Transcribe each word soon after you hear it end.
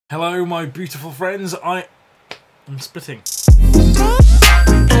Hello my beautiful friends, I'm spitting.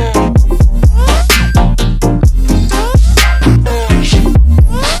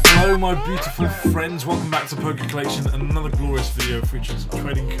 Hello my beautiful friends, welcome back to PokeCollection and another glorious video featuring some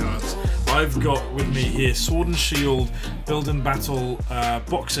trading cards. I've got with me here Sword and Shield Build and Battle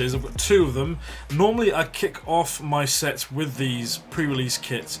boxes. I've got two of them. Normally I kick off my sets with these pre-release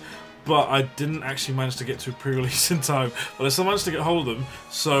kits, but I didn't actually manage to get to pre-release in time. But I still managed to get hold of them,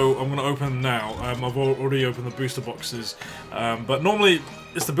 so I'm going to open them now. I've already opened the booster boxes, but normally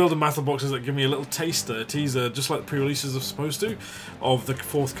it's the build and battle boxes that give me a little taster, a teaser, just like the pre-releases are supposed to, of the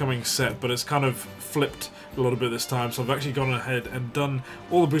forthcoming set, but it's kind of flipped a little bit this time, so I've actually gone ahead and done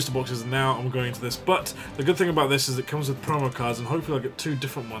all the booster boxes, and now I'm going into this. But the good thing about this is it comes with promo cards, and hopefully I'll get two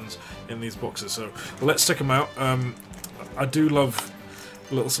different ones in these boxes, so let's check them out. I do love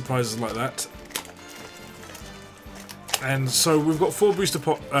little surprises like that. And so we've got four booster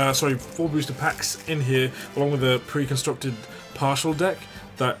packs in here, along with a pre-constructed partial deck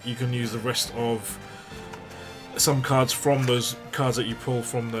that you can use the rest of some cards from those cards that you pull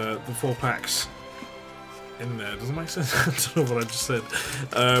from the four packs in there. Doesn't make sense? I don't know what I just said.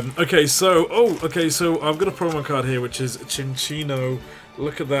 Okay, so I've got a promo card here which is Chinchino.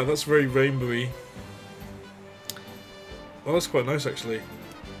 Look at that, that's very rainbowy. Oh, that's quite nice actually.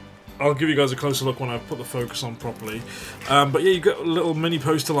 I'll give you guys a closer look when I put the focus on properly. But yeah, you got a little mini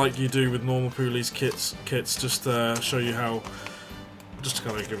poster like you do with normal pre-release kits, just to show you how, just to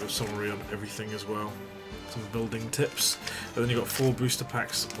kind of give a summary on everything as well. Some building tips. And then you've got four booster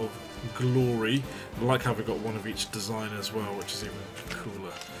packs of glory. I like how we've got one of each design as well, which is even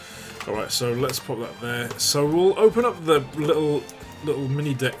cooler. Alright, so let's pop that there. So we'll open up the little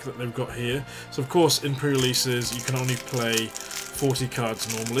mini deck that they've got here. So of course in pre-releases you can only play 40 cards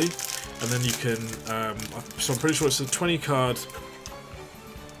normally, and then you can, so I'm pretty sure it's a 20 card,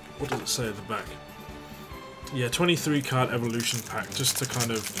 what does it say at the back? Yeah, 23 card evolution pack, just to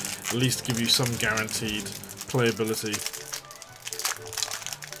kind of at least give you some guaranteed playability,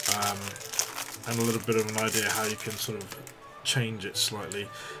 and a little bit of an idea how you can sort of change it slightly.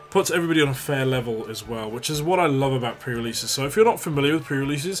 Puts everybody on a fair level as well, which is what I love about pre-releases. So if you're not familiar with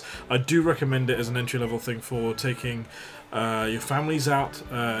pre-releases, I do recommend it as an entry-level thing for taking your families out,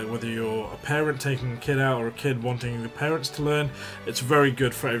 whether you're a parent taking a kid out or a kid wanting the parents to learn. It's very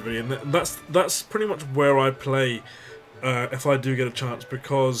good for everybody, and that's pretty much where I play if I do get a chance,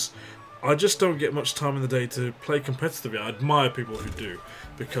 because I just don't get much time in the day to play competitively. I admire people who do,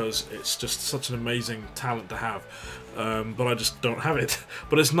 because it's just such an amazing talent to have, but I just don't have it.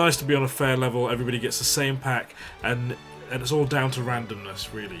 But it's nice to be on a fair level, everybody gets the same pack, and it's all down to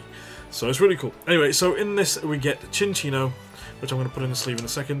randomness, really. So it's really cool. Anyway, so in this we get Chinchino, which I'm going to put in the sleeve in a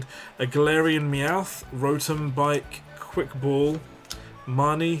second, a Galarian Meowth, Rotom Bike, Quick Ball,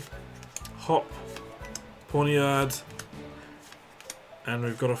 Marnie, Hop, Pawniard, and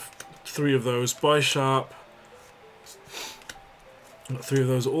we've got three of those. Bisharp, got three of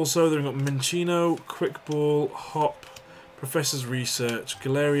those also. Then we've got Minchino, Quick Ball, Hop, Professor's Research,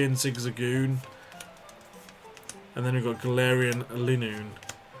 Galarian Zigzagoon, and then we've got Galarian Linoon,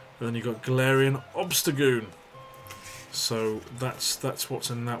 and then you've got Galarian Obstagoon. So that's what's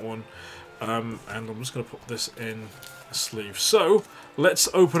in that one, and I'm just going to put this in a sleeve. So let's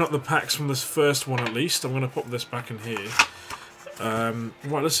open up the packs from this first one at least. I'm going to put this back in here.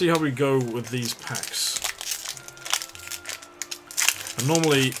 Right, let's see how we go with these packs. And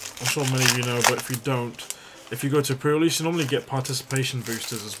normally, I'm sure many of you know, but if you don't, if you go to pre-release, you normally get participation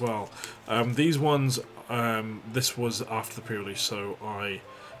boosters as well. These ones, this was after the pre-release, so I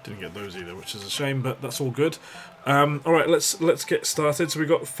didn't get those either, which is a shame, but that's all good. Alright, let's get started. So we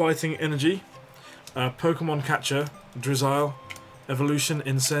got Fighting Energy, Pokemon Catcher, Drizzile, Evolution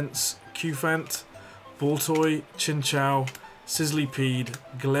Incense, Cufant, Baltoy, Chinchou, Sizzlypede,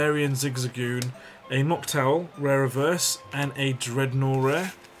 Galarian Zigzagoon, a Noctowl, Rare Reverse, and a Dreadnought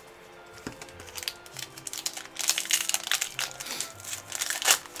Rare.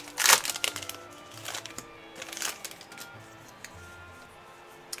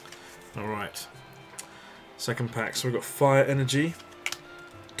 Alright, second pack. So we've got Fire Energy,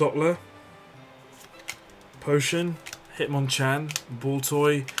 Doppler, Potion, Hitmonchan,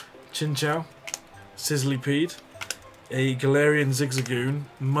 Baltoy, Chinchou, Sizzlypede, a Galarian Zigzagoon,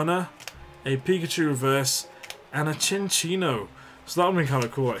 Munna, a Pikachu Reverse, and a Chinchino. So that would be kind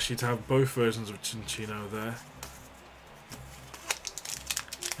of cool actually to have both versions of Chinchino there,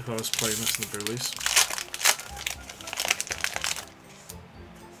 if I was playing this in the pre-release.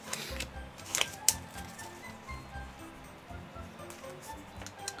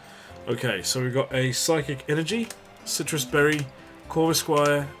 Okay, so we've got a Psychic Energy, Citrus Berry,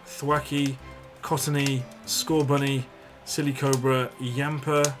 Corvisquire, Thwackey, Cottony, Scorbunny, Silicobra,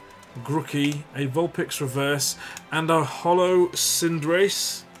 Yamper, Grookey, a Vulpix reverse, and a Holo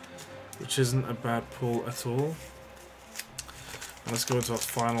Cinderace, which isn't a bad pull at all. And let's go into our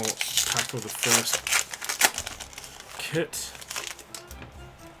final pack of the first kit.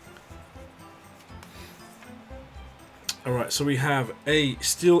 Alright, so we have a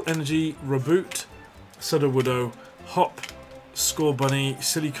Steel Energy Reboot, Sudowoodo, Hop, Scorbunny,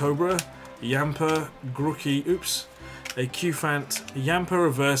 Silicobra, Yamper, Grookey, oops, a Qfant, Yamper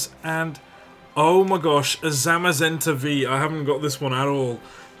reverse, and oh my gosh, a Zamazenta V. I haven't got this one at all.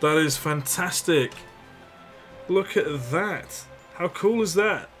 That is fantastic. Look at that. How cool is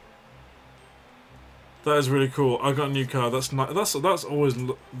that? That is really cool. I got a new card. That's always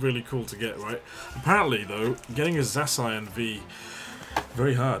really cool to get, right? Apparently, though, getting a Zacian V,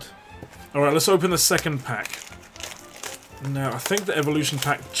 very hard. All right, let's open the second pack. Now, I think the evolution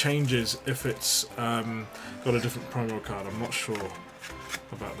pack changes if it's got a different promo card. I'm not sure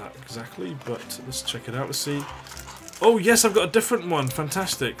about that exactly, but let's check it out. Let's see. Oh yes, I've got a different one.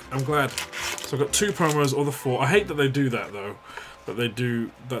 Fantastic. I'm glad. So I've got 2 promos or the 4. I hate that they do that though, but they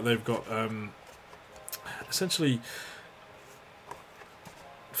do that. They've got essentially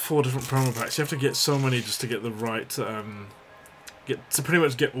 4 different promo packs. You have to get so many just to get the right pretty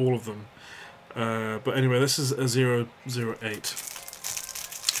much get all of them. But anyway, this is a 008.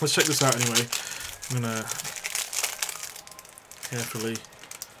 Let's check this out anyway. I'm gonna carefully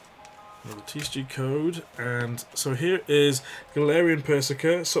the TCG code, and so here is Galarian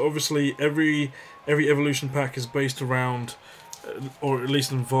Persica. So obviously every evolution pack is based around, or at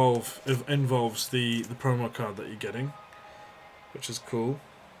least involves the promo card that you're getting, which is cool.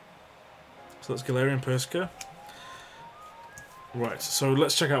 So that's Galarian Persica. Right, so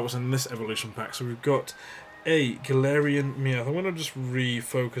let's check out what's in this evolution pack. So we've got a Galarian Meowth. I'm going to just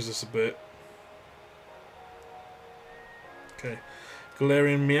refocus this a bit. Okay,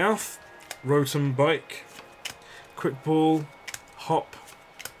 Galarian Meowth, Rotom Bike, Quick Ball, Hop,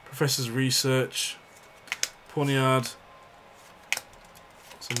 Professor's Research, Pawniard,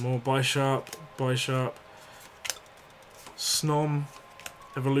 some more Bisharp, Snom,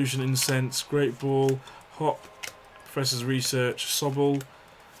 Evolution Incense, Great Ball, Hop, Professor's Research, Sobble,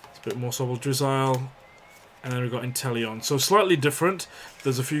 it's a bit more Sobble, Drizzile, and then we've got Inteleon. So slightly different.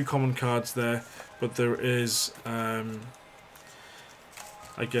 There's a few common cards there, but there is, I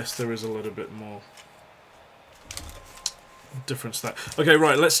guess there is a little bit more difference to that. Okay,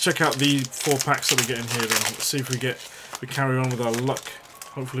 right, let's check out the 4 packs that we get in here then. Let's see if we carry on with our luck.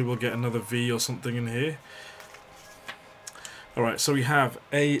 Hopefully we'll get another V or something in here. Alright, so we have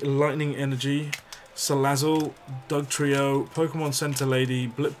a Lightning Energy, Salazzle, Dugtrio, Pokemon Center Lady,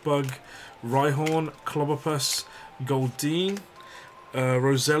 Blipbug, Rhyhorn, Clobopus, Goldeen,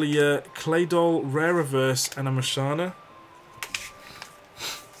 Roselia, Claydol, Rare Reverse, and a Mashana.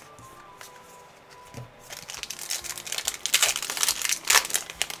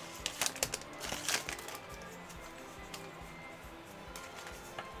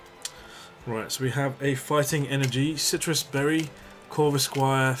 Right, so we have a Fighting Energy, Citrus Berry,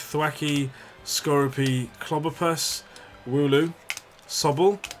 Corvisquire, Thwackey, Skorupi, Clobopus, Wooloo,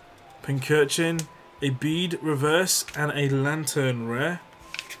 Sobble, Pincurchin, a Bead Reverse, and a Lantern Rare.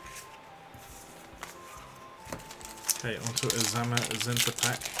 Okay, onto a Zamazenta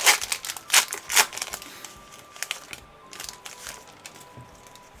pack.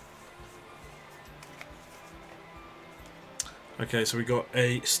 Okay, so we got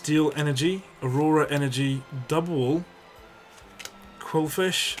a Steel Energy, Aurora Energy, Double,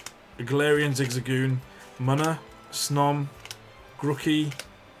 Quillfish, a Galarian Zigzagoon, Munna, Snom, Grookey,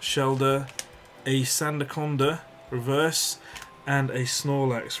 Shelder, a Sandaconda Reverse, and a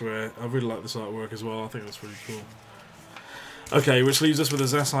Snorlax Rare. I really like this artwork as well. I think that's really cool. Okay, which leaves us with a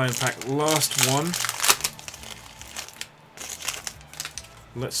Zacian pack. Last one.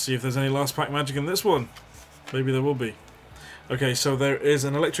 Let's see if there's any last pack magic in this one. Maybe there will be. Okay, so there is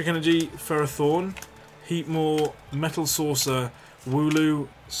an Electric Energy, Ferrothorn, Heatmore, Metal Saucer, Wooloo,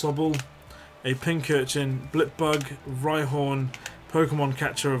 Sobble, a Pincurchin, Blipbug, Rhyhorn, Pokemon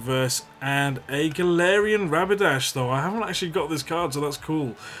Catcher Reverse, and a Galarian Rapidash, though. I haven't actually got this card, so that's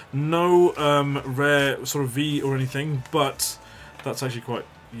cool. No rare sort of V or anything, but that's actually quite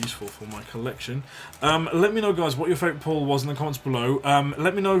useful for my collection. Let me know, guys, what your favourite pull was in the comments below.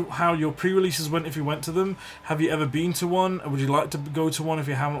 Let me know how your pre-releases went if you went to them. Have you ever been to one? Would you like to go to one if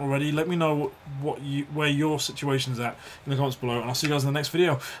you haven't already? Let me know where your situation's at in the comments below, and I'll see you guys in the next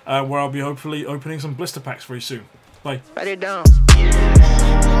video, where I'll be hopefully opening some blister packs very soon. Bye. Write it down.